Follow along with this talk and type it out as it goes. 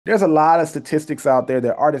There's a lot of statistics out there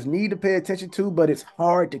that artists need to pay attention to, but it's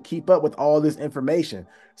hard to keep up with all this information.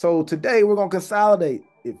 So today we're going to consolidate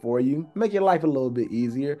it for you, make your life a little bit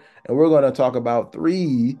easier, and we're going to talk about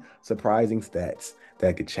three surprising stats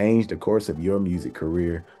that could change the course of your music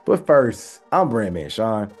career. But first, I'm Brandman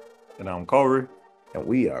Sean, And I'm Kohrey. and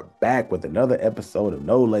we are back with another episode of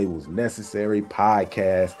No Labels Necessary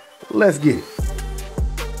podcast. Let's get it.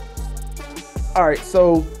 All right,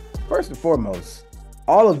 so first and foremost,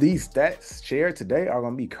 all of these stats shared today are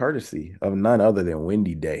going to be courtesy of none other than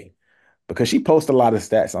Wendy Day because she posts a lot of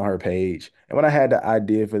stats on her page. And when I had the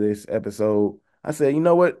idea for this episode, I said, you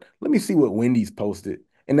know what? Let me see what Wendy's posted.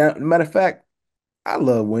 And now, matter of fact, I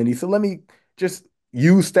love Wendy, so let me just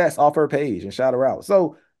use stats off her page and shout her out.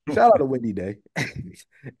 So shout out to Wendy Day.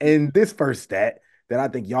 And this first stat that I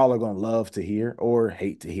think y'all are going to love to hear or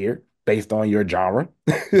hate to hear based on your genre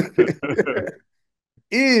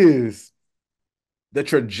is the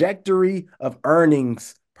trajectory of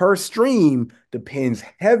earnings per stream depends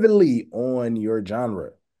heavily on your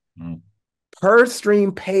genre. Mm, Per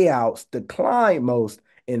stream payouts decline most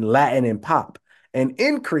in Latin and pop and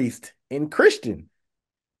increased in Christian.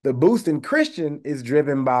 The boost in Christian is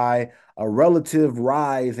driven by a relative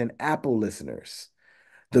rise in Apple listeners.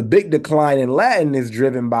 The big decline in Latin is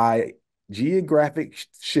driven by geographic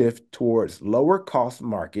shift towards lower cost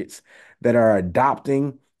markets that are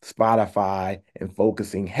adopting Spotify and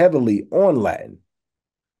focusing heavily on Latin.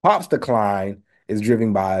 Pop's decline is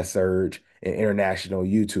driven by a surge in international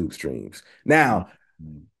YouTube streams. mm, Now,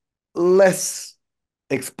 mm. let's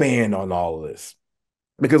expand on all of this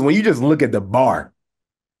because when you just look at the bar,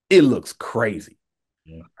 it looks crazy.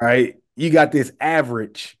 Yeah. All right. You got this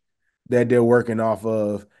average that they're working off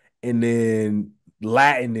of, and then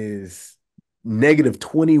Latin is negative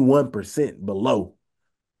 21% below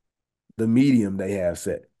the medium they have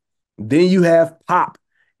set. Then you have pop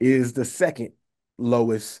is the second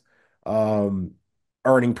lowest um,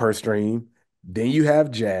 earning per stream. Then you have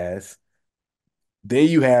jazz. Then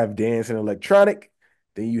you have dance and electronic.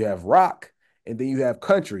 Then you have rock. And then you have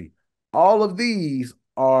country. All of these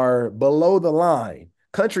are below the line.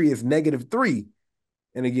 Country is -3.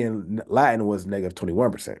 And again, Latin was negative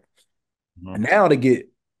 21%. And Mhm. now to get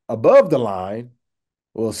above the line,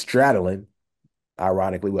 well, straddling,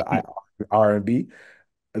 ironically, with R&B,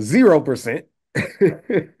 0%.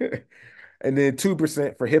 And then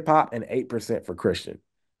 2% for hip hop and 8% for Christian.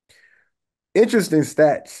 Interesting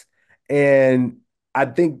stats. And I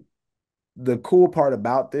think the cool part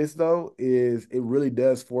about this, though, is it really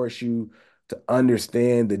does force you to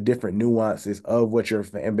understand the different nuances of what your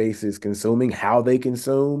fan base is consuming, how they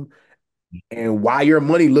consume, and why your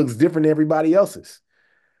money looks different than everybody else's.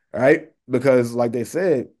 Right? Because, like they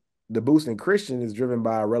said, the boost in Christian is driven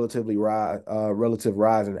by a relative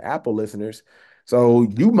rise in Apple listeners. So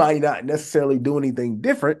you might not necessarily do anything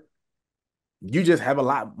different. You just have a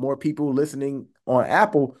lot more people listening on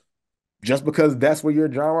Apple just because that's where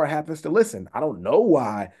your genre happens to listen. I don't know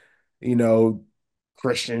why, you know,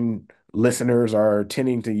 Christian listeners are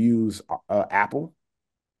tending to use Apple.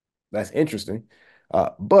 That's interesting.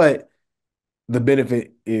 But the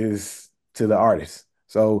benefit is to the artist.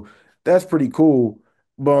 So that's pretty cool.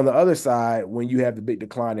 But on the other side, when you have the big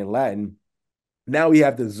decline in Latin, now we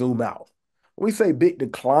have to zoom out. When we say big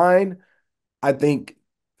decline, I think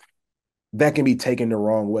that can be taken the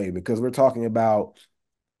wrong way because we're talking about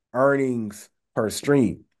earnings per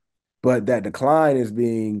stream. But that decline is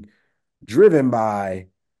being driven by,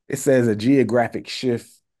 it says, a geographic shift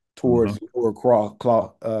Mhm. towards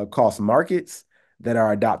lower cost markets that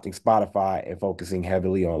are adopting Spotify and focusing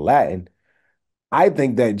heavily on Latin. I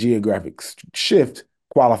think that geographic shift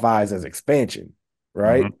qualifies as expansion,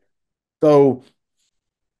 right? Mhm. So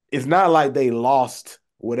it's not like they lost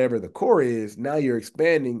whatever the core is. Now you're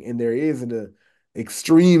expanding, and there isn't a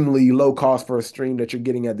extremely low cost for a stream that you're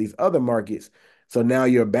getting at these other markets. So now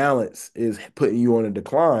your balance is putting you on a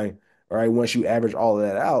decline, all right? Once you average all of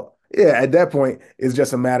that out. Yeah, at that point, it's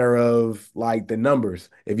just a matter of like the numbers.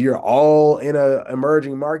 If you're all in a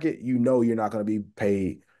emerging market, you know you're not going to be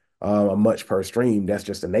paid much per stream. That's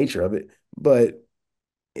just the nature of it. But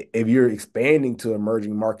if you're expanding to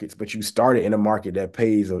emerging markets, but you started in a market that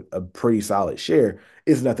pays a pretty solid share,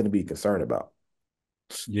 it's nothing to be concerned about.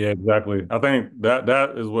 Yeah, exactly. I think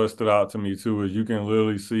that is what stood out to me too, is you can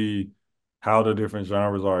literally see how the different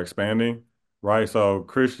genres are expanding, right? So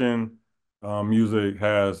Christian music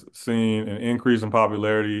has seen an increase in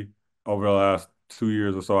popularity over the last 2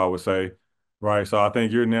 years or so, I would say, right? So I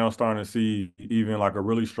think you're now starting to see even like a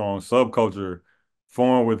really strong subculture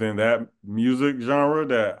form within that music genre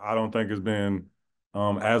that I don't think has been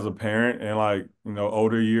as a parent and like,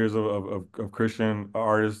 older years of Christian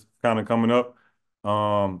artists kind of coming up.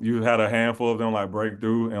 You had a handful of them like break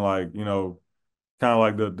through and like, kind of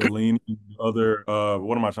like the lean other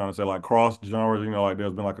what am I trying to say, like cross genres, like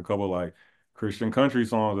there's been like a couple like Christian country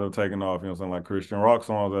songs that have taken off, something like Christian rock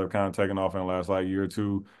songs that have kind of taken off in the last like year or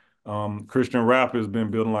two. Christian rap has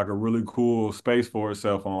been building like a really cool space for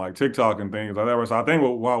itself on like TikTok and things like that. So I think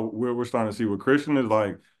while we're starting to see with Christian is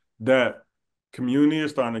like that community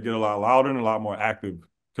is starting to get a lot louder and a lot more active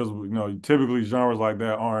because typically genres like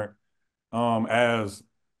that aren't as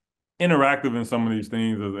interactive in some of these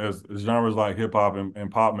things as genres like hip hop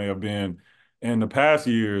and pop may have been in the past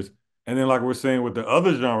years. And then, like we're saying with the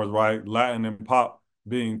other genres, right? Latin and pop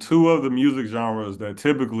being two of the music genres that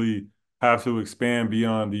typically have to expand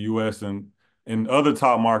beyond the US and in other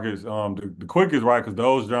top markets the quickest, right? Because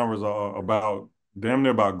those genres are about damn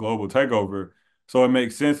near about global takeover. So it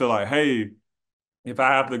makes sense that, like, hey, if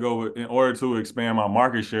I have to go in order to expand my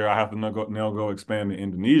market share, I have to now go expand to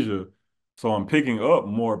Indonesia. So I'm picking up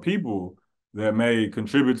more people that may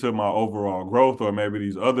contribute to my overall growth, or maybe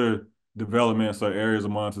these other developments or areas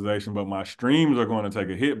of monetization, but my streams are going to take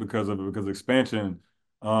a hit because of it, because expansion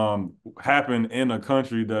happened in a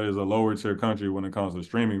country that is a lower tier country when it comes to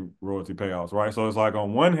streaming royalty payouts, right? So it's like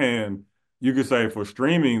on one hand, you could say for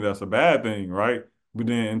streaming, that's a bad thing, right? But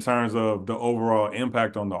then in terms of the overall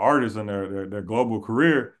impact on the artist and their global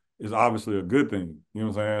career is obviously a good thing. You know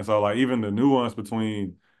what I'm saying? So like even the nuance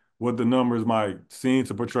between what the numbers might seem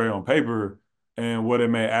to portray on paper and what it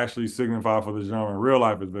may actually signify for the genre in real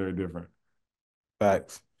life is very different.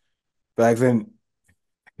 Facts. Facts. And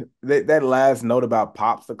that last note about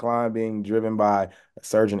Pop's decline being driven by a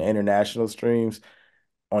surge in international streams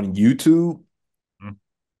on YouTube, Mhm.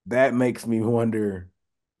 that makes me wonder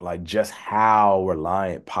like just how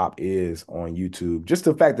reliant Pop is on YouTube. Just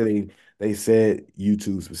the fact that they said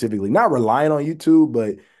YouTube specifically, not relying on YouTube,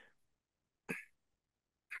 but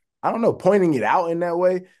I don't know, pointing it out in that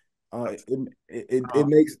way.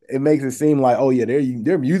 It makes it seem like, oh yeah,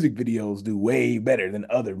 their music videos do way better than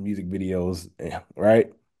other music videos,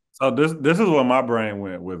 right? So this is what my brain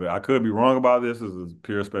went with it. I could be wrong about this. This is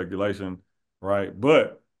pure speculation, right?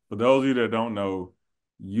 But for those of you that don't know,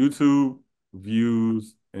 YouTube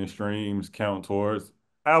views and streams count towards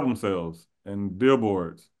album sales and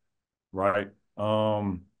billboards, right?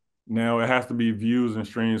 Now it has to be views and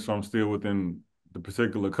streams from still within the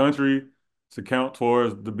particular country to count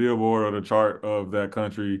towards the billboard or the chart of that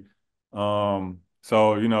country. So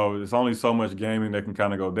it's only so much gaming that can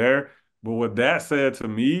kind of go there. But what that said to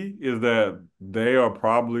me is that they are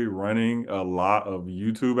probably running a lot of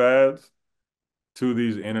YouTube ads to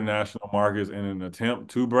these international markets in an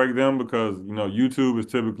attempt to break them because YouTube is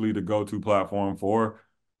typically the go-to platform for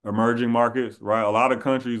emerging markets, right? A lot of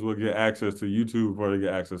countries will get access to YouTube before they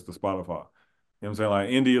get access to Spotify. You know what I'm saying? Like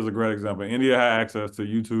India is a great example. India had access to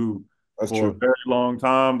YouTube That's for a true. very long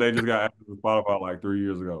time. They just got access to Spotify like 3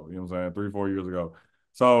 years ago. You know what I'm saying? 3, 4 years ago.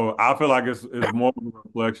 So I feel like it's more of a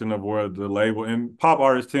reflection of where the label and pop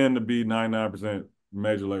artists tend to be 99%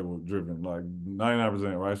 major label driven, like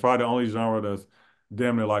 99%, right? It's probably the only genre that's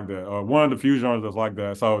damn near like that, or one of the few genres that's like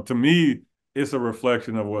that. So to me, it's a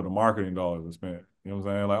reflection of where the marketing dollars are spent. You know what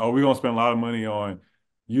I'm saying? Like, oh, we're gonna spend a lot of money on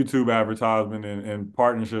YouTube advertisement and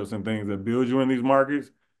partnerships and things that build you in these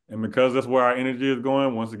markets. And because that's where our energy is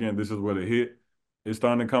going, once again, this is where the hit is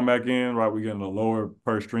starting to come back in, right? We're getting a lower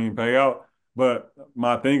per stream payout. But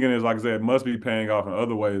my thinking is, like I said, it must be paying off in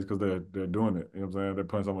other ways because they're doing it. You know what I'm saying? They're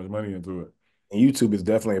putting so much money into it. And YouTube is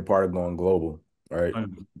definitely a part of going global, right?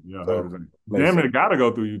 100%. Yeah, So 100%. makes Damn sense. near got to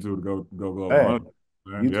go through YouTube to go global. Man,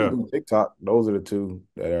 100%. YouTube Yeah. and TikTok, those are the two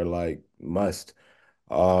that are like must.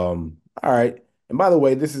 All right. And by the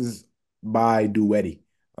way, this is by Duetti.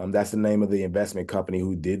 That's the name of the investment company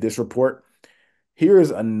who did this report.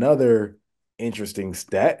 Here's another interesting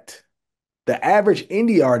stat. The average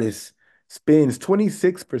indie artist spends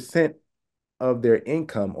 26% of their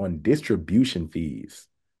income on distribution fees.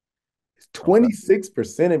 It's Okay.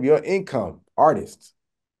 26% of your income, artists,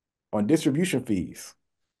 on distribution fees.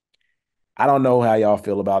 I don't know how y'all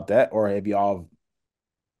feel about that, or have y'all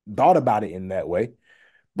thought about it in that way.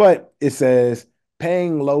 But it says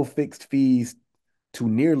paying low fixed fees to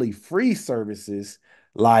nearly free services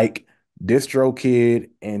like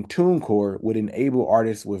DistroKid and TuneCore would enable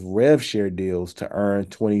artists with rev share deals to earn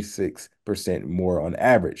 26% more on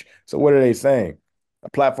average. So what are they saying? A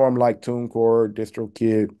platform like TuneCore,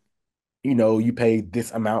 DistroKid, you pay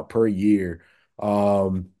this amount per year,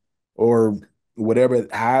 or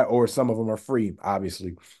whatever, or some of them are free,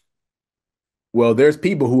 obviously. Well, there's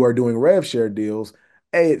people who are doing rev share deals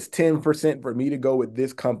hey, it's 10% for me to go with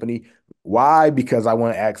this company. Why? Because I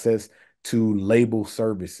want access to label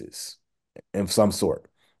services of some sort.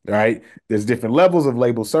 Right? There's different levels of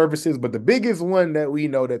label services, but the biggest one that we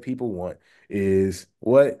know that people want is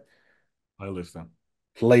what? Playlisting.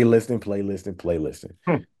 Playlisting, playlisting, playlisting.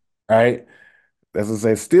 All right. That's what it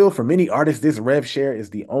says. Still, for many artists, this rev share is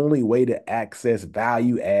the only way to access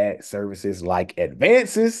value add services like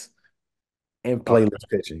advances and Okay. playlist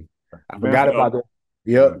pitching. I Advanced forgot about L. that.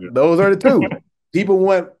 Yeah, Yep, those are the yeah. two. People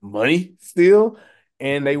want money still,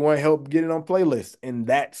 and they want help getting on playlists. And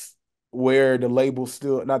that's where the labels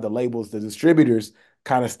still, not the labels, the distributors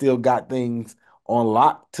kind of still got things on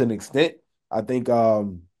lock to an extent. I think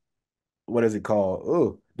what is it called?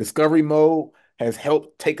 Oh, discovery mode has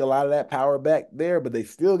helped take a lot of that power back there, but they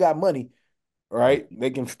still got money, right? They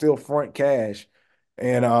can still front cash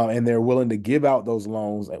and they're willing to give out those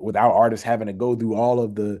loans without artists having to go through all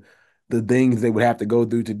of the things they would have to go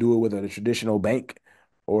through to do it with a traditional bank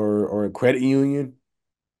or a credit union.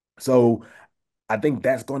 So I think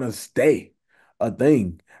that's gonna stay a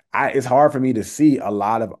thing. It's hard for me to see a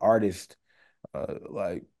lot of artists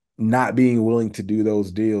like not being willing to do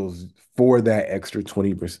those deals for that extra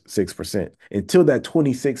 26% until that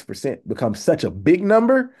 26% becomes such a big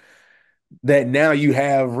number that now you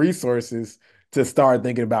have resources to start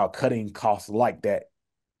thinking about cutting costs like that.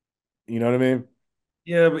 You know what I mean?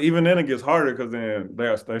 Yeah, but even then it gets harder because then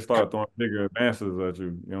they start throwing bigger advances at you.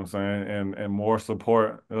 You know what I'm saying? And more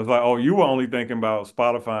support. It's like, oh, you were only thinking about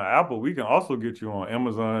Spotify and Apple. We can also get you on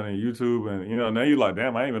Amazon and YouTube, and now you're like,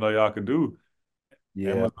 damn, I didn't even know y'all could do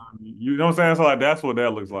Yeah. Amazon. You know what I'm saying? So like that's what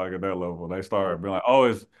that looks like at that level. They start being like, oh,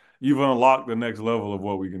 it's you've unlocked the next level of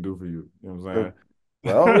what we can do for you. You know what I'm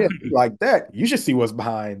Well, yeah, saying? like that. You should see what's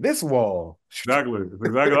behind this wall. Exactly. It's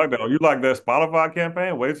exactly like that. Oh, you like that Spotify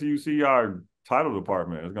campaign? Wait till you see our title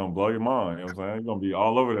department. It's gonna blow your mind. You know what I'm saying? It's gonna be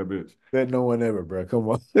all over that bitch. That no one ever, bro. Come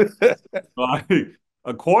on. Like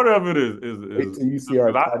a quarter of it is Wait till you see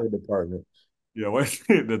our because I title department. yeah, wait,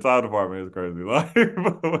 the title department is crazy. Like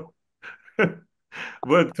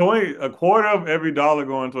but 20 a quarter of every dollar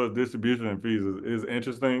going towards distribution and fees is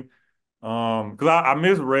interesting. Because I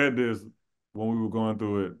misread this when we were going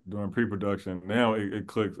through it during pre-production. Now it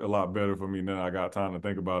clicks a lot better for me now. I got time to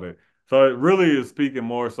think about it. So it really is speaking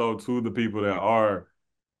more so to the people that are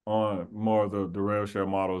on more of the rev share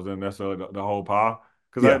models than necessarily the whole pie.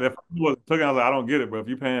 Because Yeah. if I was looking, I was like, I don't get it. But if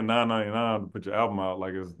you're paying $9.99 to put your album out,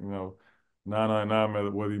 like it's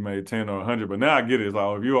 $9.99 whether you made 10 or 100. But now I get it. It's like,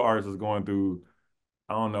 oh, if you're an artist that's going through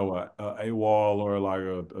I don't know, a wall or like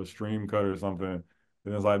a stream cut or something.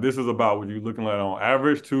 And it's like this is about what you're looking at on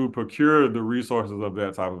average to procure the resources of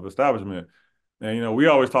that type of establishment. And we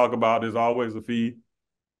always talk about there's always a fee,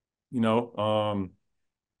 you know,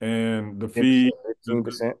 and the 10%, fee, the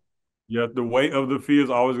 15%. yeah, the weight of the fee is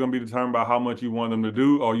always going to be determined by how much you want them to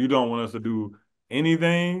do, or you don't want us to do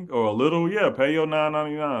anything or a little. Yeah, pay your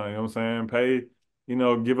 $9.99. You know what I'm saying? Pay,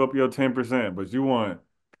 give up your 10%, but you want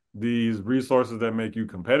these resources that make you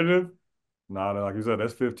competitive. Nah, like you said,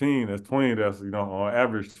 that's 15, that's 20, that's, on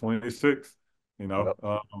average 26, you know.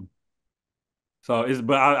 Yep. So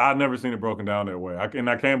but I've never seen it broken down that way. And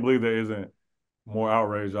I can't believe there isn't more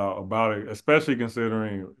outrage out about it, especially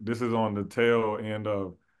considering this is on the tail end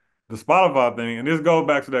of the Spotify thing. And this goes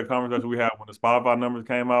back to that conversation we had when the Spotify numbers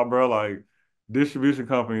came out, bro. Like distribution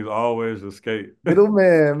companies always escape.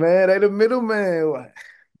 Middleman, man. They the middleman.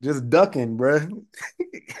 Just ducking, bro.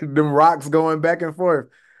 Them rocks going back and forth.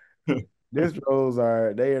 Distros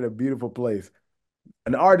they are in a beautiful place.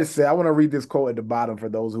 An artist said, I want to read this quote at the bottom for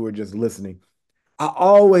those who are just listening. I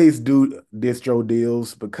always do distro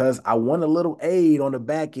deals because I want a little aid on the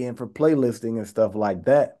back end for playlisting and stuff like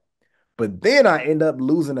that. But then I end up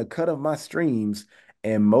losing a cut of my streams,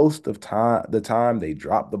 and most of the time they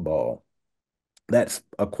drop the ball. That's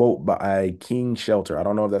a quote by King Shelter. I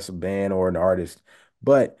don't know if that's a band or an artist,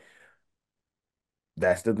 but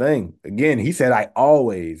that's the thing. Again, he said I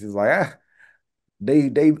always. It's like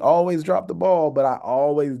they always drop the ball, but I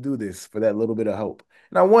always do this for that little bit of hope.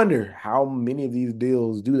 And I wonder how many of these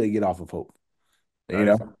deals do they get off of hope? You Hey,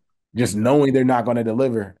 know, just knowing they're not going to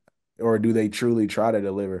deliver, or do they truly try to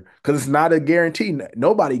deliver? Because it's not a guarantee.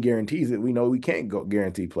 Nobody guarantees it. We know we can't go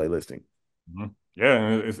guarantee playlisting. yeah,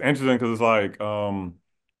 and it's interesting because it's like,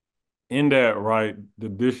 in that, right, the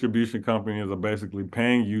distribution companies are basically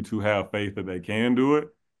paying you to have faith that they can do it.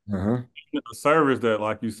 Uh-huh. A service that,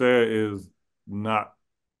 like you said, is not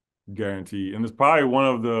guaranteed. And it's probably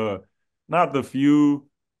one of not the few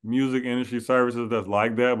music industry services that's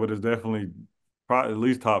like that, but it's definitely probably at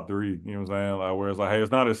least top three. You know what I'm saying? Like, where it's like, hey,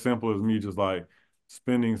 it's not as simple as me just like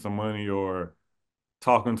spending some money or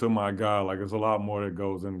talking to my guy. Like it's a lot more that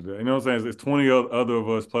goes into that. You know what I'm saying? It's 20 other of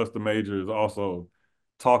us plus the majors also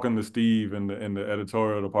talking to Steve in the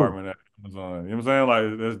editorial department at Amazon. You know what I'm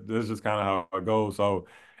saying? Like that's just kind of how it goes. So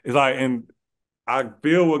it's like, and I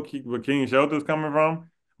feel what King Shelter's coming from,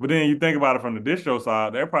 but then you think about it from the distro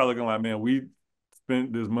side, they're probably looking like, man, we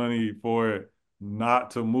spent this money for it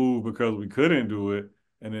not to move because we couldn't do it,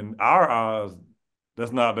 and in our eyes,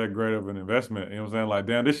 that's not that great of an investment. You know what I'm saying? Like,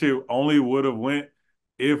 damn, this shit only would have went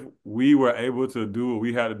if we were able to do what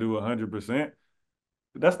we had to do 100%.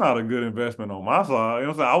 That's not a good investment on my side. You know what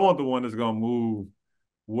I'm saying? I want the one that's gonna move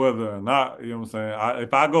whether or not, you know what I'm saying?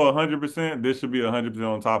 If I go 100%, this should be 100%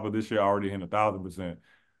 on top of this shit already hitting 1,000%.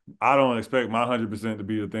 I don't expect my 100% to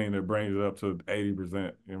be the thing that brings it up to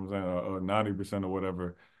 80%, you know what I'm saying, or 90% or whatever.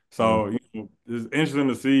 Mm. So, it's interesting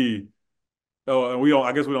to see. Oh, and we don't,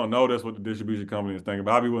 I guess we don't know that's what the distribution company is thinking,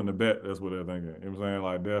 but I'd be willing to bet that's what they're thinking. You know what I'm saying?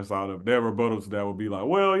 Like their side of their rebuttal to that would be like,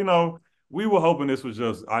 well, we were hoping this was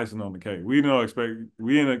just icing on the cake. We didn't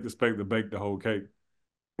expect to bake the whole cake.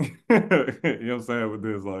 You know what I'm saying with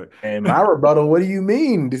this, like, And my rebuttal, what do you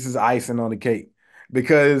mean this is icing on the cake?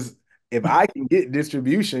 Because if I can get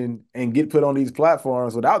distribution and get put on these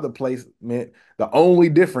platforms without the placement, the only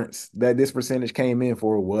difference that this percentage came in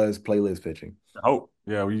for was playlist pitching. hope.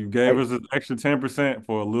 Yeah, well, you gave Right? us an extra 10%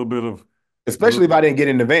 for a little bit of little. Especially if I didn't get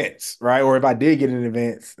in advance, right? Or if I did get in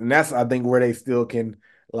advance. And that's I think where they still can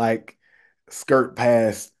like skirt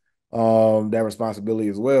past that responsibility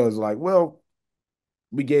as well. Is like, well,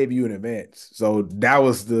 we gave you an advance. So that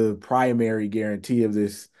was the primary guarantee of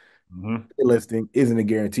this Mhm. listing isn't a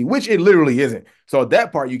guarantee, which it literally isn't. So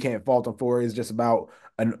that part you can't fault them for is just about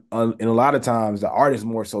and a lot of times the artist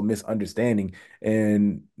more so misunderstanding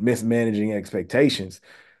and mismanaging expectations.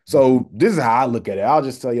 So this is how I look at it. I'll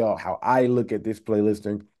just tell y'all how I look at this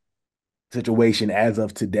playlisting situation as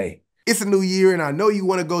of today. It's a new year, and I know you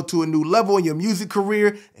want to go to a new level in your music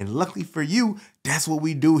career. And luckily for you, that's what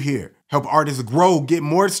we do here. Help artists grow, get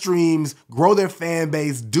more streams, grow their fan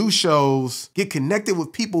base, do shows, get connected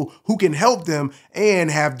with people who can help them, and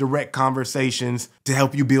have direct conversations to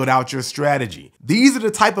help you build out your strategy. These are the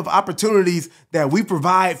type of opportunities that we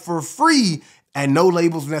provide for free at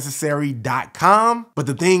nolabelsnecessary.com. But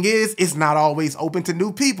the thing is, it's not always open to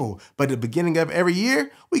new people. But at the beginning of every year,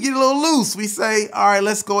 we get a little loose. We say, all right,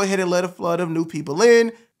 let's go ahead and let a flood of new people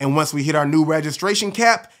in. And once we hit our new registration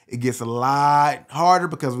cap, it gets a lot harder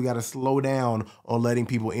because we got to slow down on letting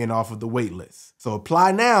people in off of the wait list. So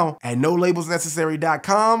apply now at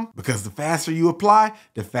nolabelsnecessary.com because the faster you apply,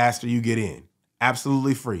 the faster you get in.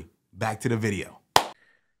 Absolutely free. Back to the video.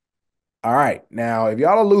 All right. Now, if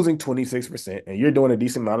y'all are losing 26% and you're doing a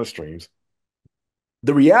decent amount of streams,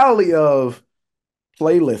 the reality of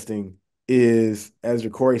playlisting is, as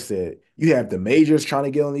Jacorey said, you have the majors trying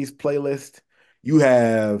to get on these playlists. You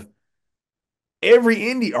have every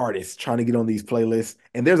indie artist trying to get on these playlists.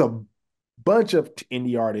 And there's a bunch of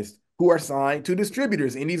indie artists who are signed to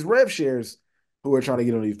distributors in these rev shares who are trying to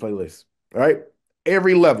get on these playlists, right?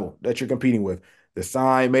 Every level that you're competing with, the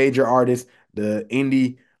signed major artists, the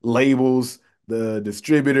indie labels, the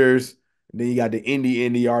distributors, and then you got the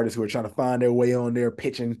indie artists who are trying to find their way on there,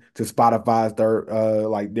 pitching to Spotify's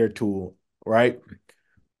their tool, right?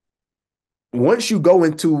 Once you go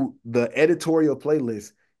into the editorial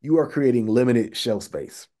playlist, you are creating limited shelf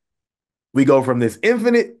space. We go from this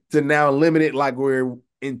infinite to now limited, like we're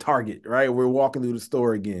in Target, right? We're walking through the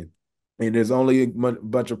store again, and there's only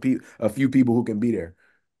bunch of people, a few people who can be there.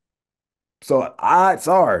 So odds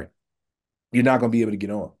are you're not going to be able to get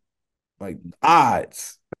on. Like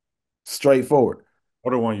odds, straightforward.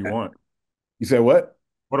 What the one you want? You said what?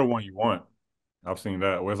 What the one you want? I've seen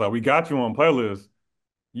that. Where it's like we got you on playlist.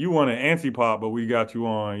 You want an anti-pop, but we got you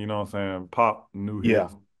on, you know what I'm saying, pop new Yeah.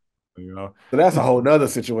 hits, you know. So that's a whole nother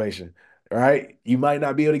situation, right? You might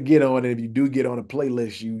not be able to get on, and if you do get on a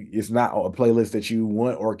playlist, it's not a playlist that you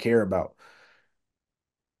want or care about.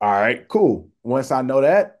 All right, cool. Once I know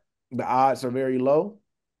that, the odds are very low.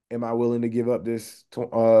 Am I willing to give up this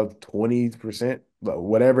 20%? But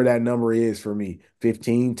whatever that number is for me,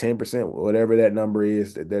 15, 10%, whatever that number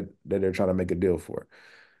is that they're trying to make a deal for.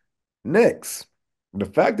 Next, the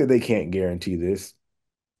fact that they can't guarantee this.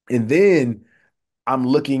 And then I'm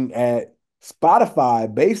looking at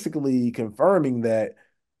Spotify basically confirming that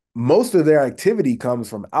most of their activity comes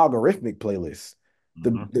from algorithmic playlists.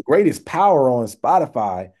 Mhm. The greatest power on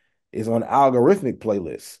Spotify is on algorithmic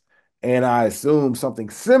playlists. And I assume something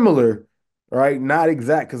similar, right? Not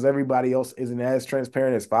exact because everybody else isn't as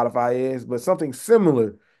transparent as Spotify is, but something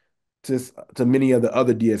similar to, to many of the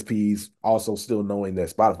other DSPs, also still knowing that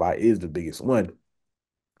Spotify is the biggest one.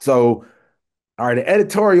 So, all right, the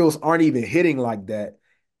editorials aren't even hitting like that.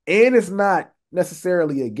 And it's not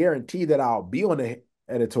necessarily a guarantee that I'll be on the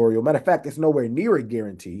editorial. Matter of fact, it's nowhere near a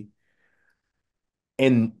guarantee.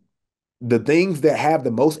 And the things that have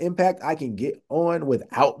the most impact I can get on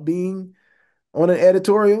without being on an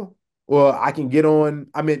editorial, well, I can get on.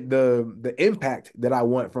 I mean, the impact that I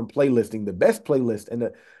want from playlisting, the best playlist, and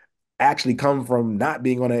the actually come from not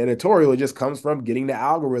being on an editorial. It just comes from getting the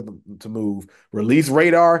algorithm to move. Release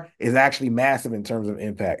radar is actually massive in terms of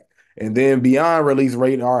impact. And then beyond release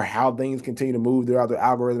radar, how things continue to move throughout the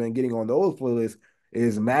algorithm and getting on those playlists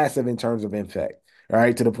is massive in terms of impact. All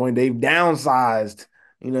right. To the point they've downsized,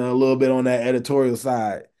 a little bit on that editorial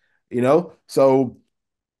side, So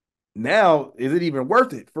now is it even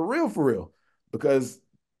worth it? For real, for real. Because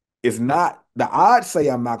it's not the odds say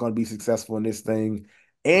I'm not going to be successful in this thing,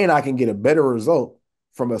 and I can get a better result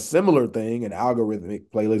from a similar thing, an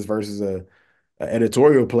algorithmic playlist versus a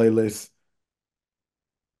editorial playlist.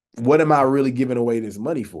 What am I really giving away this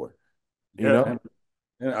money for? You Yeah, know?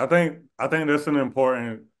 and I think that's an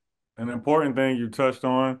important thing you touched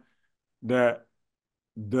on that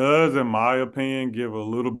does, in my opinion, give a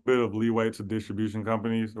little bit of leeway to distribution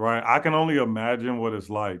companies, right? I can only imagine what it's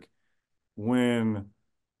like when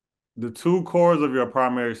the two cores of your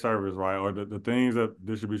primary service, right, or the things that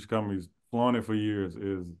distribution companies flaunted for years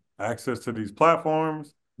is access to these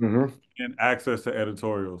platforms Mm-hmm. and access to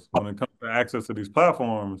editorials. When it comes to access to these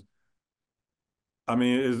platforms, I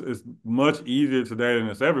mean, it's much easier today than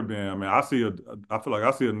it's ever been. I mean, I feel like I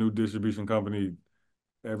see a new distribution company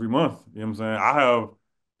every month. You know what I'm saying? I have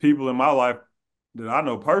people in my life that I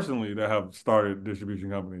know personally that have started distribution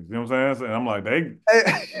companies. You know what I'm saying? And I'm like, they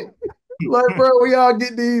Like, bro, we all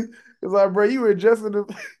get these. It's like, bro, you were just in the.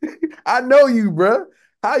 I know you, bro.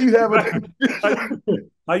 How you have a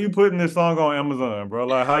how you putting this song on Amazon, bro?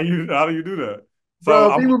 Like, how do you do that? So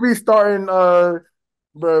bro? I'm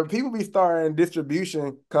People be starting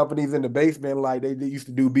distribution companies in the basement like they used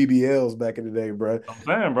to do BBLs back in the day, bro. I'm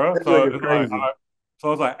saying, bro. That So nigga it's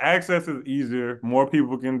like, crazy. access is easier. More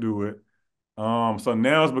people can do it. So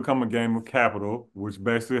now it's become a game of capital, which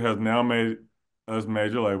basically has now made us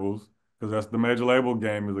major labels because that's the major label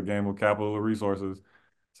game is a game of capital and resources.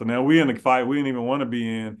 So now we in the fight we didn't even want to be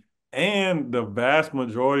in, and the vast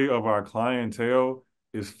majority of our clientele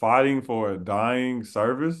is fighting for a dying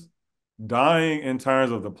service, dying in terms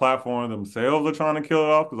of the platform themselves are trying to kill it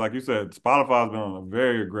off. Because like you said, Spotify's been on a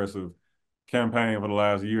very aggressive campaign for the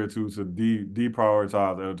last year or two to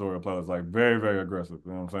deprioritize editorial players, like very, very aggressive.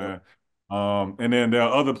 You know what I'm saying? And then there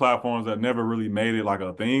are other platforms that never really made it like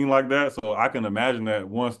a thing like that. So I can imagine that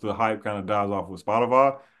once the hype kind of dies off with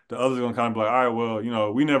Spotify, the others are gonna kind of be like, all right,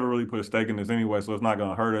 well, we never really put a stake in this anyway, so it's not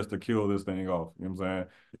gonna hurt us to kill this thing off. You know what I'm saying?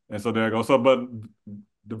 And so there you go. So, but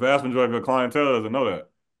the vast majority of your clientele doesn't know that.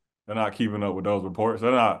 They're not keeping up with those reports.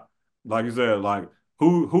 They're not, like you said, like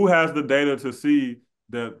who has the data to see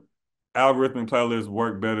that algorithmic playlists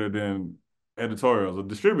work better than editorials? A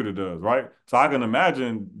distributor does, right? So I can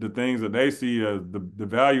imagine the things that they see as the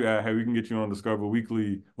value add. Hey, we can get you on Discover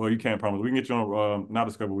Weekly. Well, you can't promise. We can get you on not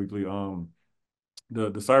Discover Weekly.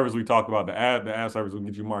 The service we talked about, the ad service, we can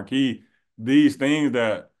get you marquee. These things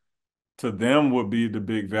that to them would be the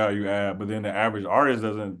big value add, but then the average artist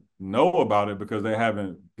doesn't know about it because they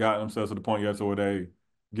haven't gotten themselves to the point yet to where they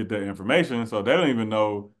get that information. So they don't even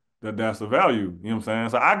know that that's a value. You know what I'm saying?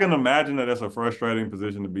 So I can imagine that that's a frustrating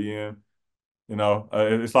position to be in.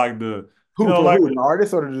 It's like Who for like who? The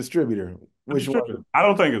artist or the distributor? the Which one? distributor. I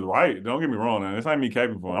don't think it's right. Don't get me wrong, man. It's not me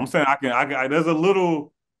caping for it. I'm saying there's a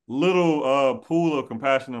little pool of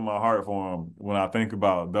compassion in my heart for him when I think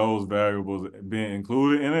about those variables being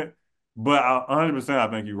included in it. But 100%, I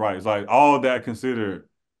think you're right. It's like all of that considered,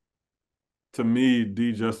 to me,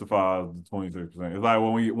 de-justifies the 26%. It's like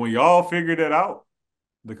when y'all figure that out,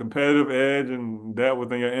 the competitive edge and that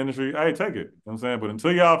within your industry, hey, take it. You know what I'm saying? But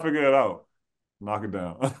until y'all figure it out, knock it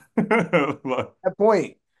down. Like, That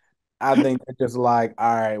point, I think they're just like,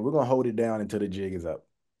 all right, we're gonna hold it down until the jig is up.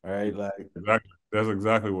 All right, like exactly. That's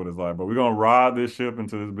exactly what it's like. But we're gonna ride this ship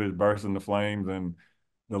until this bitch bursts into flames and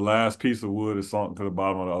the last piece of wood is sunk to the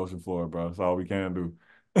bottom of the ocean floor, bro. That's all we can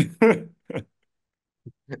do.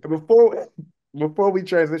 before before we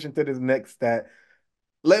transition to this next stat,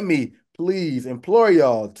 let me please implore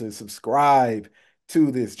y'all to subscribe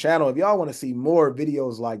to this channel. If y'all want to see more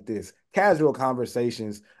videos like this, casual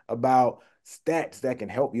conversations about stats that can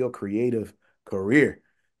help your creative career.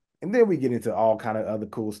 And then we get into all kind of other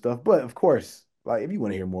cool stuff. But of course, like if you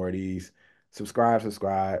want to hear more of these,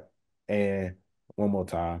 subscribe, and one more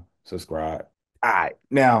time, subscribe. All right.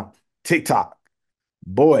 Now, TikTok.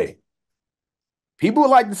 Boy, people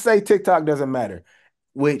like to say TikTok doesn't matter,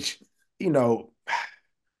 which, you know,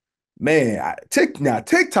 Man, now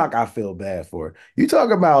TikTok I feel bad for. You talk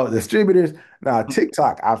about distributors, now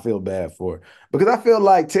TikTok I feel bad for because I feel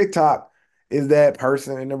like TikTok is that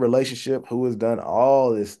person in the relationship who has done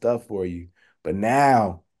all this stuff for you, but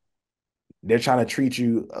now they're trying to treat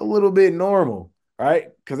you a little bit normal, right?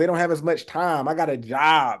 Because they don't have as much time. I got a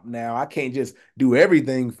job now. I can't just do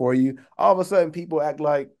everything for you. All of a sudden, people act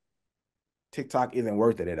like TikTok isn't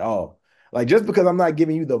worth it at all. Like just because I'm not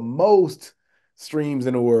giving you the most streams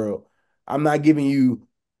in the world, I'm not giving you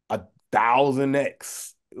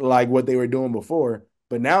 1,000x like what they were doing before.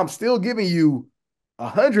 But now I'm still giving you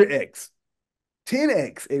 100x,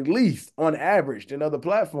 10x at least on average than other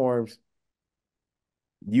platforms.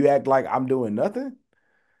 You act like I'm doing nothing.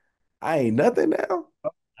 I ain't nothing now.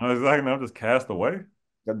 I was like, no, just cast away.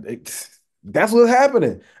 That's what's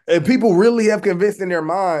happening. And people really have convinced in their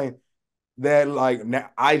mind that like now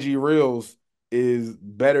IG Reels is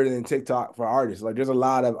better than TikTok for artists. Like there's a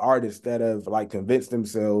lot of artists that have like convinced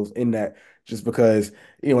themselves in that just because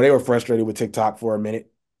they were frustrated with TikTok for a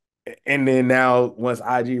minute. And then now once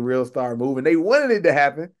IG Reels started moving, they wanted it to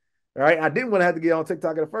happen. Right. I didn't want to have to get on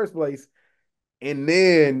TikTok in the first place. And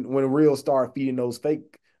then when Reels started feeding those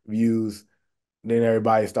fake views, then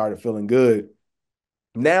everybody started feeling good.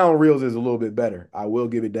 Now Reels is a little bit better. I will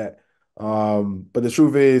give it that. But the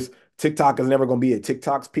truth is, TikTok is never going to be at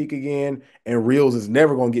TikTok's peak again, and Reels is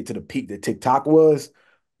never going to get to the peak that TikTok was.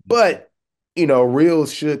 But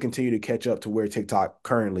Reels should continue to catch up to where TikTok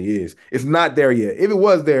currently is. It's not there yet. If it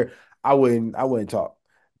was there, I wouldn't talk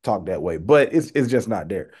that way. But it's just not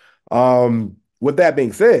there. With that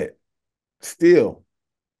being said, still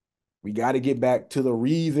we got to get back to the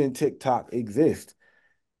reason TikTok exists,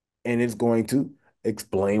 and it's going to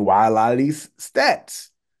explain why a lot of these stats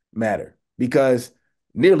matter because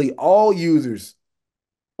nearly all users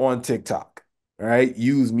on TikTok, right,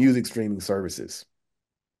 use music streaming services.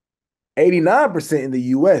 89% in the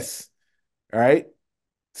US, right,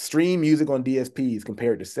 stream music on DSPs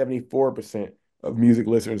compared to 74% of music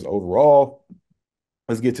listeners overall.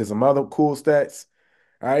 Let's get to some other cool stats.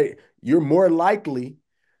 All right. You're more likely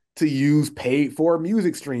to use paid for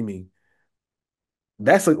music streaming.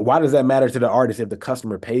 Why does that matter to the artist if the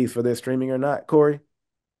customer pays for their streaming or not, Kohrey?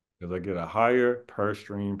 Because I get a higher per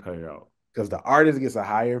stream payout. Because the artist gets a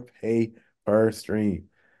higher pay per stream.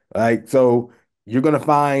 Like, so you're gonna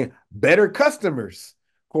find better customers,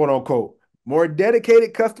 quote unquote, more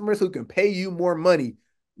dedicated customers who can pay you more money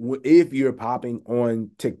if you're popping on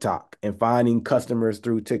TikTok and finding customers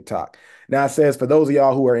through TikTok. Now it says for those of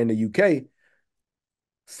y'all who are in the UK,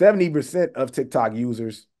 70% of TikTok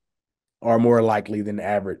users are more likely than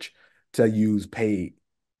average to use paid.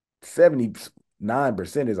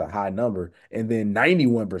 79% is a high number, and then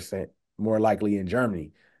 91% more likely in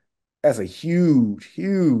Germany. That's a huge,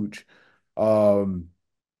 huge, um,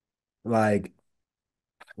 like,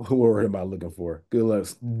 what word am I looking for? Good luck.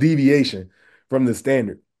 Deviation from the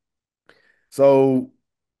standard. So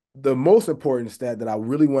the most important stat that I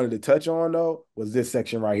really wanted to touch on though was this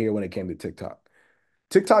section right here when it came to TikTok.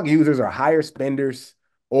 TikTok users are higher spenders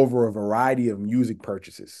over a variety of music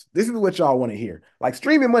purchases. This is what y'all want to hear. Like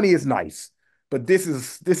streaming money is nice, but this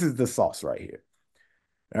is the sauce right here.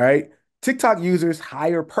 All right. TikTok users'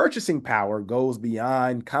 higher purchasing power goes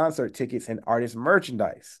beyond concert tickets and artist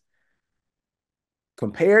merchandise.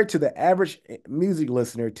 Compared to the average music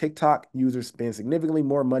listener, TikTok users spend significantly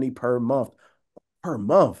more money per month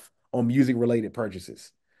on music related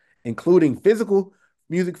purchases, including physical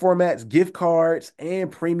music formats, gift cards,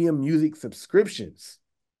 and premium music subscriptions.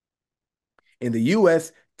 In the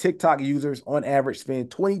US, TikTok users on average spend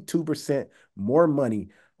 22% more money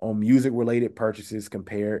on music related purchases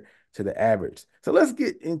compared to the average. So let's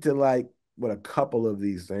get into like what a couple of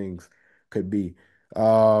these things could be.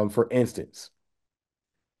 For instance,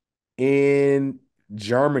 in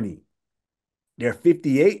Germany, they're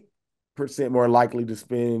 58% more likely to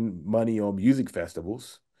spend money on music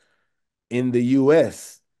festivals. In the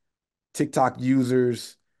US, TikTok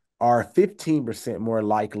users are 15% more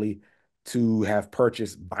likely to have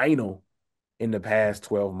purchased vinyl in the past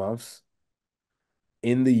 12 months.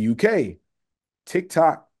 In the UK,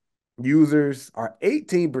 TikTok users are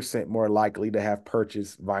 18% more likely to have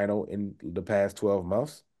purchased vinyl in the past 12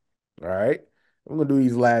 months. All right. I'm going to do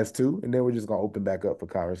these last two, and then we're just going to open back up for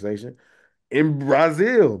conversation. In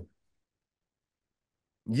Brazil,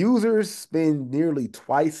 users spend nearly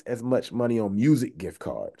twice as much money on music gift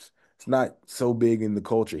cards. It's not so big in the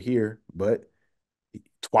culture here, but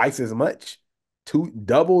twice as much,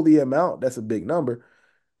 double the amount. That's a big number.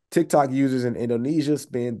 TikTok users in Indonesia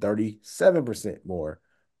spend 37% more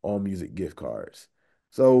on music gift cards.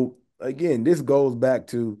 So again, this goes back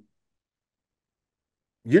to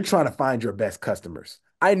you're trying to find your best customers.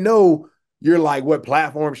 I know you're like, what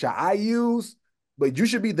platform should I use? But you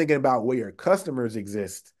should be thinking about where your customers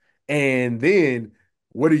exist. And then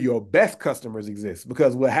where do your best customers exist?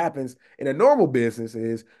 Because what happens in a normal business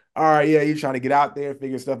is, all right, yeah, you're trying to get out there,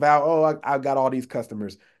 figure stuff out. Oh, I've got all these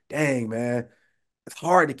customers. Dang, man, it's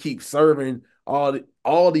hard to keep serving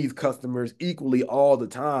all these customers equally all the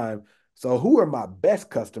time. So who are my best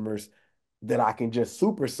customers that I can just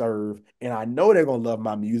super serve? And I know they're gonna love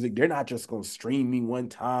my music. They're not just gonna stream me one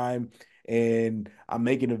time and I'm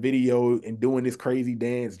making a video and doing this crazy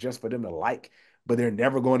dance just for them to like, but they're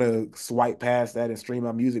never gonna swipe past that and stream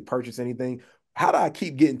my music, purchase anything. How do I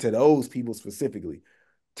keep getting to those people specifically?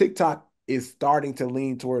 TikTok is starting to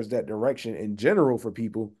lean towards that direction in general for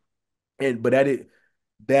people. And but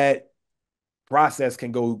that process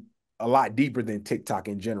can go a lot deeper than TikTok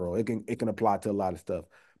in general. It can apply to a lot of stuff.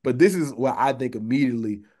 But this is what I think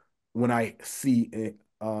immediately when I see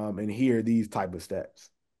and hear these type of stats.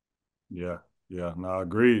 Yeah, yeah. No, I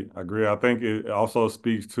agree. I agree. I think it also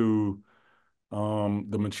speaks to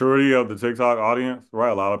the maturity of the TikTok audience,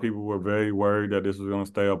 right? A lot of people were very worried that this was going to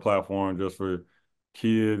stay a platform just for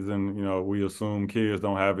kids, and we assume kids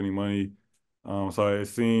don't have any money. So it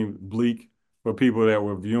seemed bleak for people that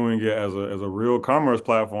were viewing it as a real commerce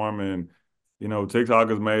platform, and TikTok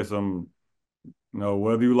has made some,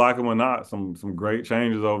 whether you like them or not, some great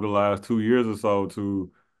changes over the last 2 years or so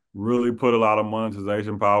to really put a lot of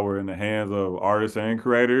monetization power in the hands of artists and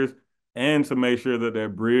creators, and to make sure that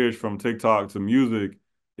that bridge from TikTok to music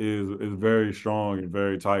is very strong and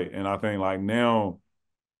very tight. And I think like now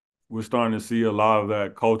we're starting to see a lot of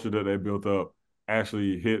that culture that they built up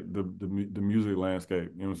actually hit the music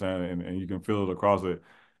landscape. You know what I'm saying? And you can feel it across it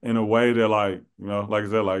in a way that like like I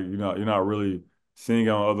said, like you're not really seeing it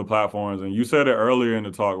on other platforms. And you said it earlier in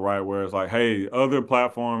the talk, right, where it's like, hey, other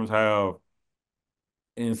platforms have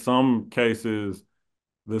in some cases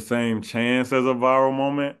the same chance as a viral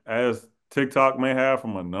moment as TikTok may have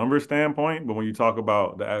from a number standpoint. But when you talk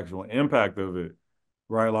about the actual impact of it,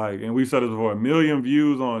 right? Like, and we said this before, 1 million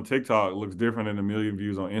views on TikTok looks different than 1 million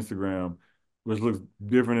views on Instagram, which looks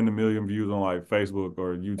different than 1 million views on like Facebook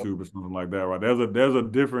or YouTube or something like that, right? There's a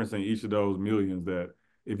difference in each of those millions that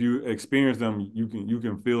if you experience them, you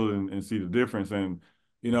can feel it and see the difference. And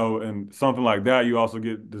and something like that, you also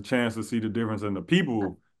get the chance to see the difference in the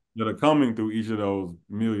people that are coming through each of those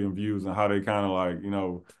million views and how they kind of like,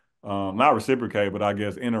 not reciprocate, but I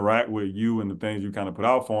guess interact with you and the things you kind of put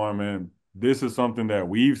out for them. And this is something that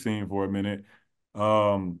we've seen for a minute,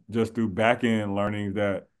 just through back end learning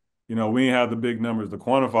that, we didn't have the big numbers to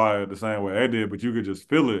quantify it the same way they did, but you could just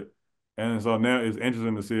feel it. And so now it's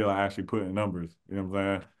interesting to see it like actually put in numbers. You know what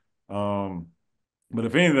I'm saying? But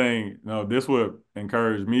if anything, this would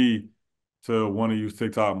encourage me to want to use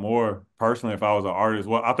TikTok more personally if I was an artist.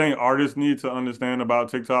 Well, I think artists need to understand about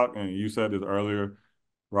TikTok, and you said this earlier,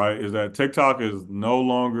 right? Is that TikTok is no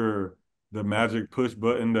longer the magic push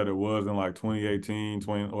button that it was in like 2018,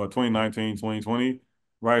 20 or 2019, 2020,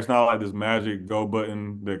 right? It's not like this magic go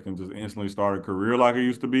button that can just instantly start a career like it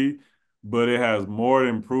used to be, but it has more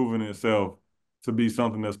than proven itself to be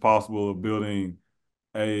something that's possible of building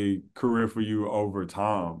a career for you over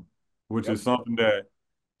time, which Yep. is something that,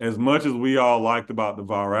 as much as we all liked about the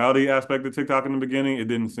virality aspect of TikTok in the beginning, it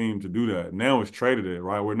didn't seem to do that. Now it's traded it,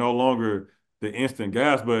 right? We're no longer the instant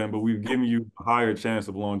gas button, but we've given you a higher chance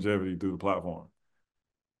of longevity through the platform,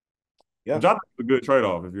 Yeah. which I think is a good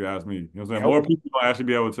trade-off, if you ask me. You know what I'm saying? More Helping. people will actually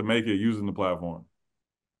be able to make it using the platform.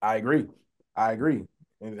 I agree. I agree.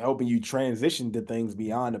 And helping you transition to things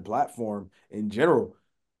beyond the platform in general.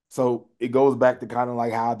 So it goes back to kind of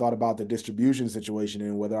like how I thought about the distribution situation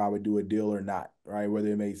and whether I would do a deal or not, right? Whether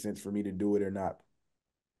it made sense for me to do it or not.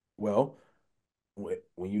 Well,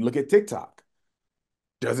 when you look at TikTok,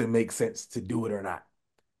 does it make sense to do it or not?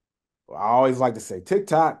 Well, I always like to say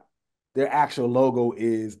TikTok, their actual logo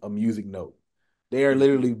is a music note. They are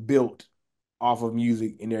literally built off of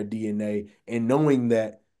music in their DNA, and knowing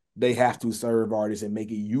that they have to serve artists and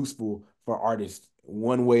make it useful for artists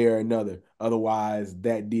one way or another. Otherwise,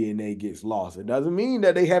 that DNA gets lost. It doesn't mean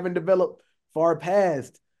that they haven't developed far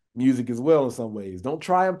past music as well in some ways. Don't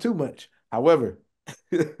try them too much. However,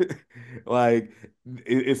 like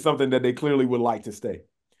it's something that they clearly would like to stay. Yeah.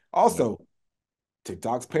 Also,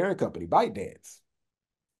 TikTok's parent company, ByteDance,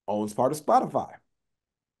 owns part of Spotify.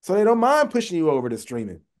 So they don't mind pushing you over to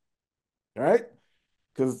streaming. All right.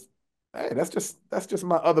 Because hey, that's just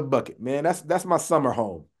my other bucket, man. That's my summer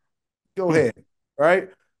home. Go ahead. All right.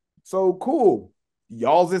 So cool.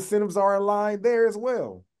 Y'all's incentives are aligned there as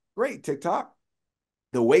well. Great, TikTok.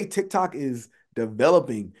 The way TikTok is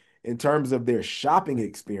developing in terms of their shopping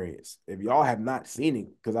experience. If y'all have not seen it,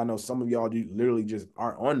 because I know some of y'all do literally just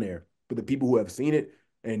aren't on there, but the people who have seen it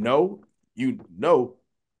and know, you know,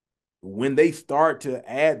 when they start to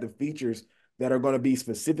add the features that are going to be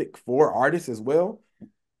specific for artists as well,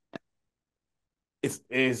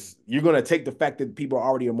 it's you're going to take the fact that people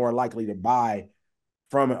already are more likely to buy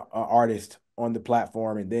from an artist on the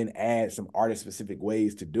platform and then add some artist specific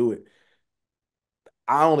ways to do it.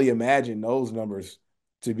 I only imagine those numbers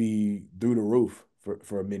to be through the roof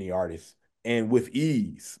for many artists and with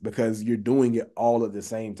ease because you're doing it all at the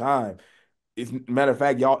same time. It's matter of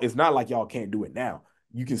fact, y'all, it's not like y'all can't do it now.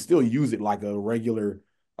 You can still use it like a regular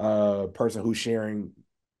person who's sharing,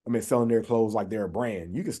 I mean, selling their clothes like they're a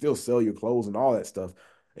brand. You can still sell your clothes and all that stuff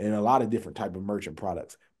and a lot of different type of merchant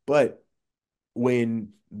products. But when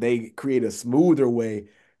they create a smoother way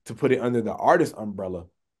to put it under the artist umbrella,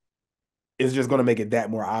 it's just going to make it that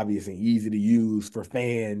more obvious and easy to use for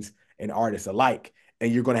fans and artists alike.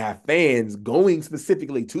 And you're going to have fans going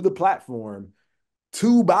specifically to the platform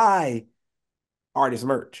to buy artist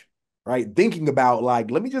merch, right? Thinking about like,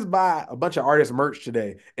 let me just buy a bunch of artist merch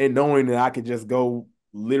today and knowing that I could just go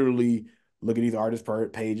literally look at these artist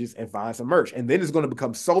pages and find some merch. And then it's going to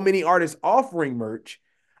become so many artists offering merch.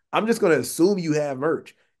 I'm just going to assume you have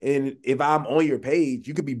merch. And if I'm on your page,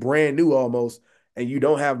 you could be brand new almost and you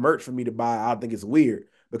don't have merch for me to buy. I think it's weird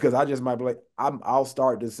because I just might be like, I'll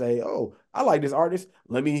start to say, oh, I like this artist.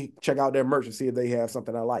 Let me check out their merch and see if they have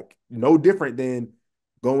something I like. No different than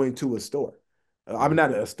going to a store. I'm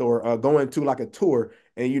not a store, going to like a tour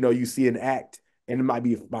and you see an act and it might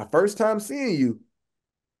be my first time seeing you,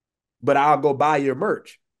 but I'll go buy your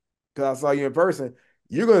merch because I saw you in person.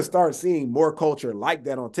 You're going to start seeing more culture like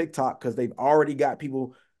that on TikTok because they've already got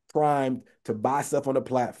people primed to buy stuff on the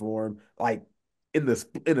platform like in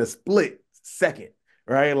a split second,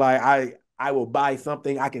 right? Like I will buy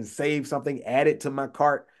something, I can save something, add it to my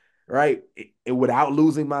cart, right? Without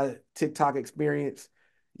losing my TikTok experience.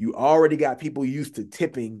 You already got people used to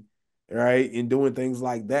tipping, right? And doing things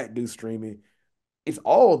like that, do streaming. It's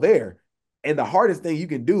all there. And the hardest thing you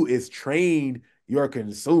can do is train your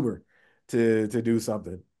consumer to do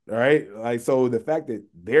something. Right. Like so the fact that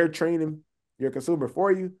they're training your consumer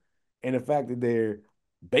for you and the fact that they're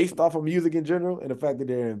based off of music in general and the fact that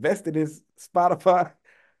they're invested in Spotify,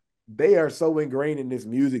 they are so ingrained in this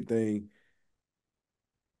music thing.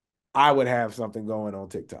 I would have something going on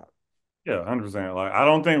TikTok. Yeah, 100%. Like, I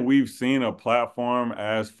don't think we've seen a platform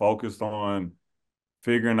as focused on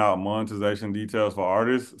figuring out monetization details for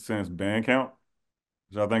artists since Bandcamp,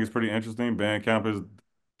 which I think is pretty interesting. Bandcamp is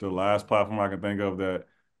the last platform I can think of that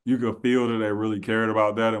you could feel that they really cared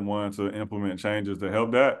about that and wanted to implement changes to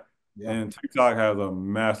help that. Yeah. And TikTok has a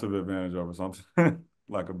massive advantage over something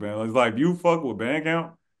like a band. It's like you fuck with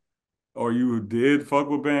Bandcamp or you did fuck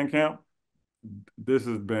with Bandcamp. This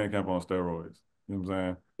is Bandcamp on steroids. You know what I'm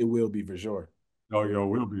saying? It will be for sure. Oh, yo,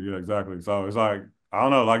 will be. Yeah, exactly. So it's like, I don't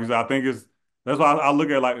know. Like I said, I think that's why I look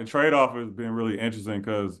at like the trade-off has been really interesting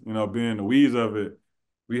because, being the weeds of it,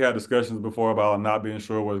 we had discussions before about not being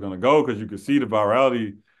sure where it's going to go because you could see the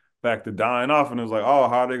virality factor dying off. And it's like, oh,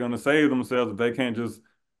 how are they going to save themselves if they can't just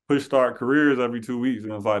push start careers every 2 weeks?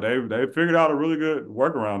 And it's like, they figured out a really good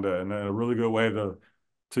workaround that and a really good way to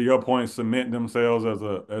your point, cement themselves as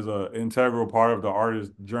a integral part of the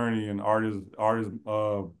artist journey and artist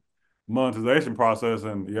monetization process.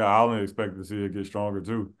 And yeah, I only expect to see it get stronger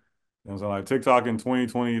too. And so like TikTok in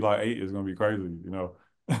 2020, like eight is gonna be crazy.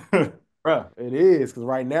 Bruh, it is because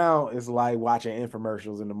right now it's like watching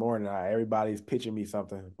infomercials in the morning. Everybody's pitching me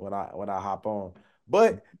something when I hop on,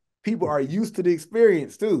 but people are used to the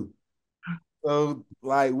experience too. So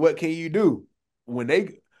like, what can you do when they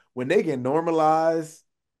can normalize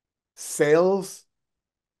sales?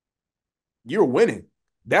 You're winning.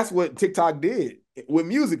 That's what TikTok did with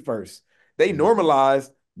music first. They Yeah.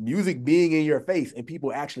 normalized music being in your face and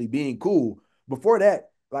people actually being cool. Before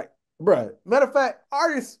that, like, bruh, matter of fact,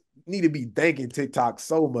 artists need to be thanking TikTok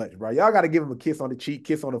so much, bro. Y'all got to give them a kiss on the cheek,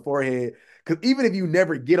 kiss on the forehead. Because even if you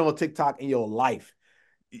never get on TikTok in your life,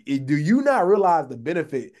 do you not realize the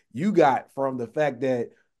benefit you got from the fact that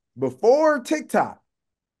before TikTok,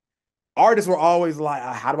 artists were always like,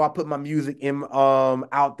 how do I put my music in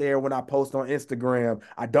out there when I post on Instagram?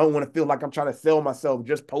 I don't want to feel like I'm trying to sell myself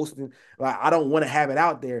just posting. Like I don't want to have it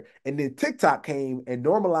out there. And then TikTok came and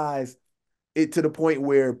normalized it to the point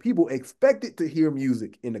where people expected to hear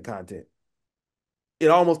music in the content. It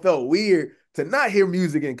almost felt weird to not hear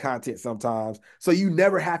music in content sometimes. So you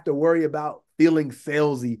never have to worry about feeling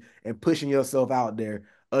salesy and pushing yourself out there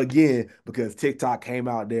again because TikTok came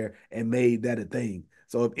out there and made that a thing.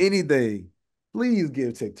 So if anything, please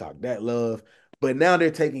give TikTok that love. But now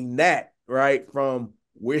they're taking that, right, from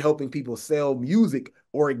we're helping people sell music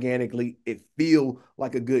organically, it feel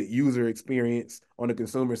like a good user experience on the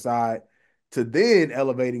consumer side, to then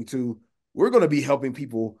elevating to we're going to be helping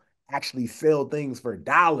people actually sell things for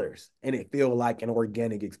dollars and it feel like an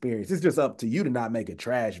organic experience. It's just up to you to not make a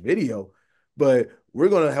trash video, but we're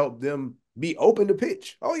going to help them be open to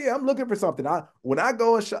pitch. Oh yeah, I'm looking for something. I when I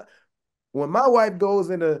go and shop, when my wife goes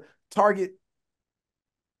into Target,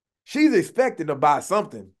 she's expecting to buy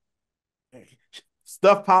something.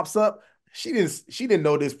 Stuff pops up. She didn't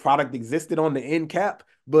know this product existed on the end cap,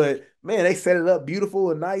 but man, they set it up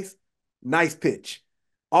beautiful and nice. Nice pitch.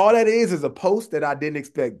 All that is a post that I didn't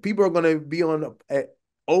expect. People are gonna be on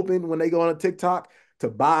open when they go on a TikTok to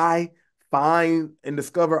buy, find, and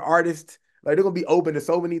discover artists. Like they're gonna be open to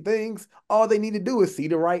so many things. All they need to do is see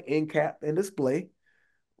the right end cap and display,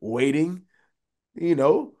 waiting, you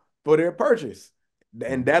know, for their purchase.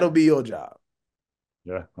 And Mhm. that'll be your job.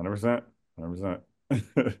 Yeah, 100%. 100%.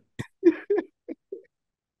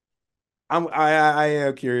 I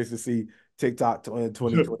am curious to see TikTok in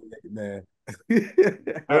 2028, man.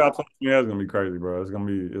 Yeah, I told you that's gonna be crazy, bro. It's gonna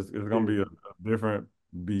be a different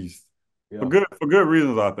beast. Yeah, For good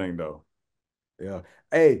reasons, I think though. yeah.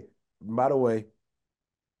 Hey, by the way,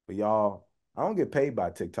 for y'all, I don't get paid by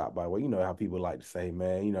TikTok, by the way. You know how people like to say,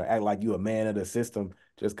 man, act like you a man of the system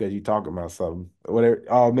just because you talking about something. Whatever.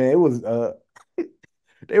 Oh man, it was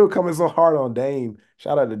they were coming so hard on Dame.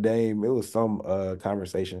 Shout out to Dame. It was some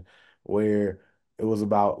conversation where it was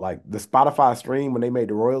about like the Spotify stream when they made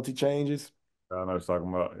the royalty changes. I know what you're talking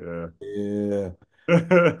about. Yeah.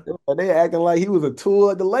 Yeah. And they acting like he was a tool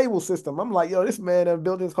of the label system. I'm like, yo, this man done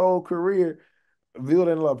built his whole career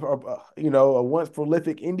building a once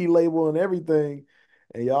prolific indie label and everything.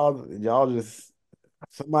 And y'all just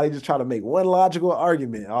somebody just try to make one logical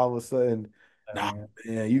argument. All of a sudden, nah, Man,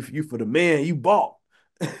 man, you for the man, you bought.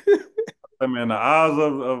 I mean, the eyes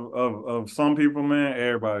of some people, man,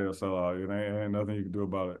 everybody will sell out. It ain't nothing you can do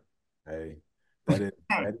about Hey, that is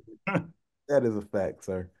that is, it. that is a fact,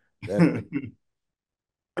 sir. That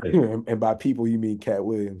is, and by people you mean Cat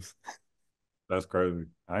Williams. That's crazy.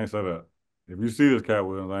 I ain't said that. If you see this Cat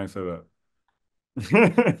Williams, I ain't said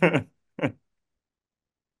that.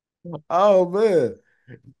 Oh man.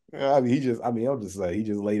 I mean, I'm just saying, he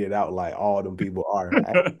just laid it out like all them people are.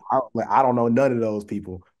 I don't know none of those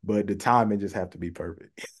people, but the timing just have to be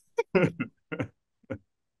perfect.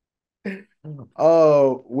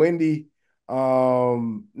 Oh, Wendy,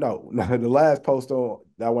 no, the last post that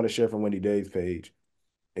I want to share from Wendy Day's page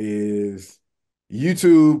is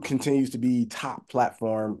YouTube continues to be top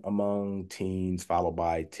platform among teens, followed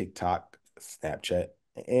by TikTok, Snapchat,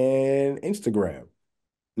 and Instagram.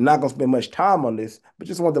 I'm not gonna spend much time on this, but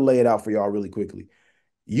just wanted to lay it out for y'all really quickly.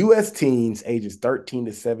 US teens ages 13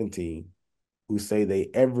 to 17 who say they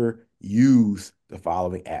ever use the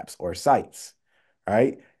following apps or sites. All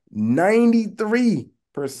right.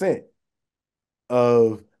 93%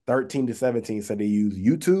 of 13 to 17 said they use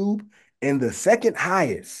YouTube. And the second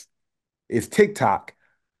highest is TikTok.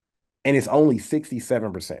 And it's only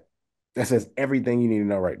 67%. That says everything you need to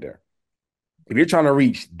know right there. If you're trying to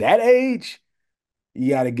reach that age,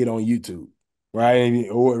 you got to get on YouTube, right?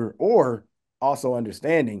 Or also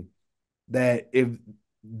understanding that if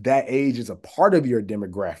that age is a part of your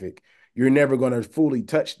demographic, you're never going to fully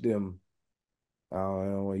touch them. I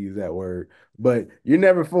don't want to use that word, but you're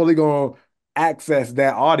never fully going to access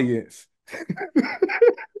that audience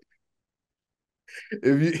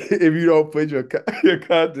if you don't put your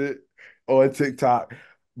content on TikTok,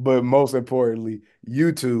 but most importantly,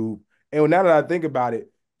 YouTube. And now that I think about it,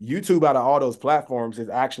 YouTube out of all those platforms is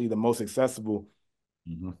actually the most accessible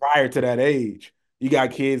Mhm. prior to that age. You got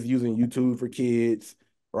kids using YouTube for kids,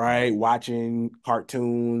 right? Watching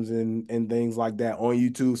cartoons and things like that on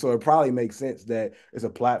YouTube. So it probably makes sense that it's a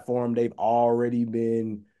platform they've already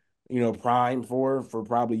been, primed for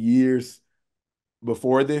probably years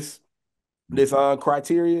before this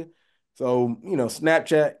criteria. So,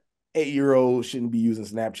 Snapchat, 8-year olds shouldn't be using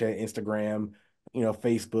Snapchat, Instagram,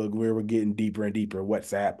 Facebook, where we're getting deeper and deeper,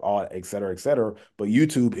 WhatsApp, all et cetera, et cetera. But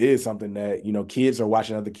YouTube is something that, kids are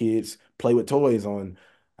watching other kids play with toys on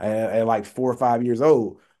at like 4 or 5 years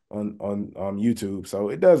old on YouTube. So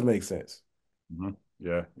it does make sense. Mhm.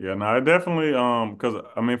 Yeah, yeah. No, it definitely because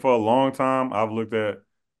I mean for a long time I've looked at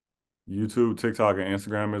YouTube, TikTok, and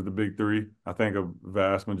Instagram as the big three. I think a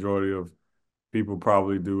vast majority of people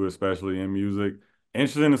probably do, especially in music.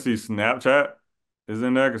 Interesting to see Snapchat is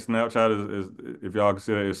in there because Snapchat is, if y'all can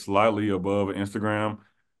see that, is slightly above Instagram.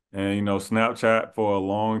 And Snapchat for a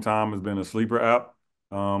long time has been a sleeper app.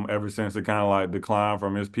 Ever since it kind of like declined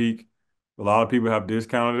from its peak A lot of people have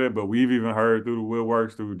discounted it, but we've even heard through the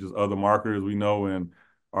woodworks, through just other marketers we know and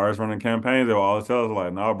artists running campaigns, they will always tell us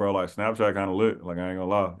like, nah, bro, like Snapchat kind of lit. Like I ain't gonna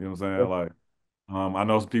lie. You know what I'm saying? Like I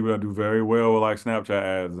know some people that do very well with like Snapchat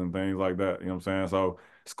ads and things like that. You know what I'm saying? So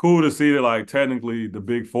it's cool to see that like technically the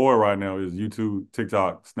big four right now is YouTube,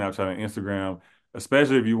 TikTok, Snapchat, and Instagram,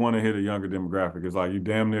 especially if you want to hit a younger demographic. It's like you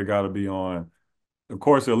damn near got to be on, of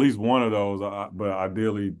course, at least one of those, but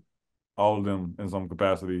ideally all of them in some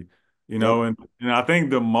capacity. You know, Yep. and I think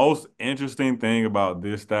the most interesting thing about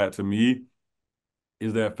this stat to me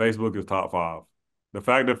is that Facebook is top five. The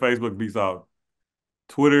fact that Facebook beats out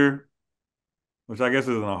Twitter, which I guess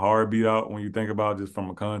isn't a hard beat out when you think about just from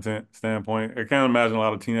a content standpoint. I can't imagine a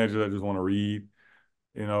lot of teenagers that just want to read,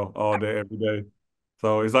 all day, every day.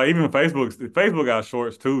 So it's like even Facebook got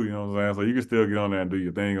shorts too, you know what I'm saying? So you can still get on there and do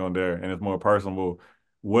your thing on there, and it's more personable.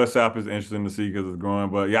 WhatsApp is interesting to see because it's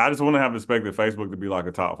growing, but yeah, I just wouldn't have expected Facebook to be like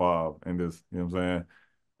a top five in this. You know what I'm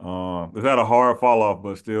saying? It's had a hard fall off,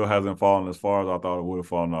 but still hasn't fallen as far as I thought it would have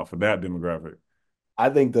fallen off for that demographic. I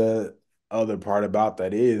think the other part about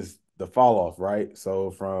that is the fall off, right?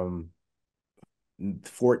 So from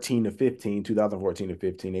 14 to 15, 2014 to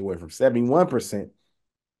 15, they went from 71%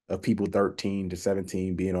 of people 13 to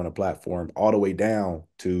 17 being on a platform all the way down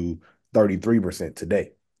to 33%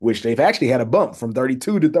 today, which they've actually had a bump from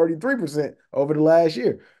 32 to 33% over the last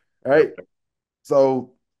year. Right. Yep.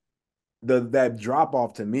 So that drop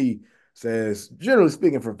off to me says, generally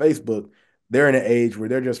speaking, for Facebook, they're in an age where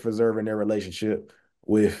they're just preserving their relationship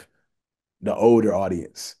with the older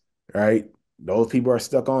audience, right? Those people are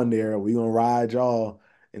stuck on there. We're gonna ride y'all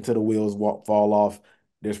until the wheels fall off.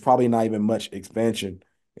 There's probably not even much expansion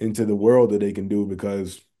into the world that they can do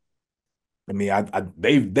because I mean,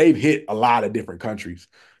 they've hit a lot of different countries.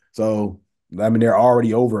 So I mean, they're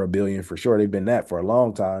already over a billion for sure. They've been that for a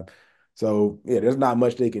long time. So yeah, there's not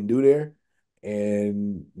much they can do there.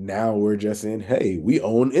 And now we're just in, hey, we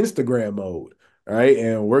own Instagram mode, right?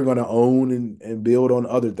 And we're gonna own and build on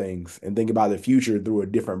other things and think about the future through a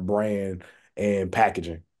different brand and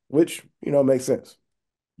packaging, which makes sense.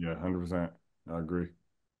 Yeah, 100%. I agree.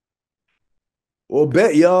 Well,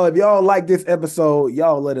 bet y'all, if y'all like this episode,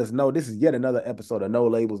 y'all let us know. This is yet another episode of No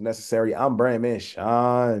Labels Necessary. I'm Brandman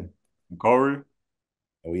Sean, Kohrey,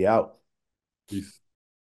 and we out. peace.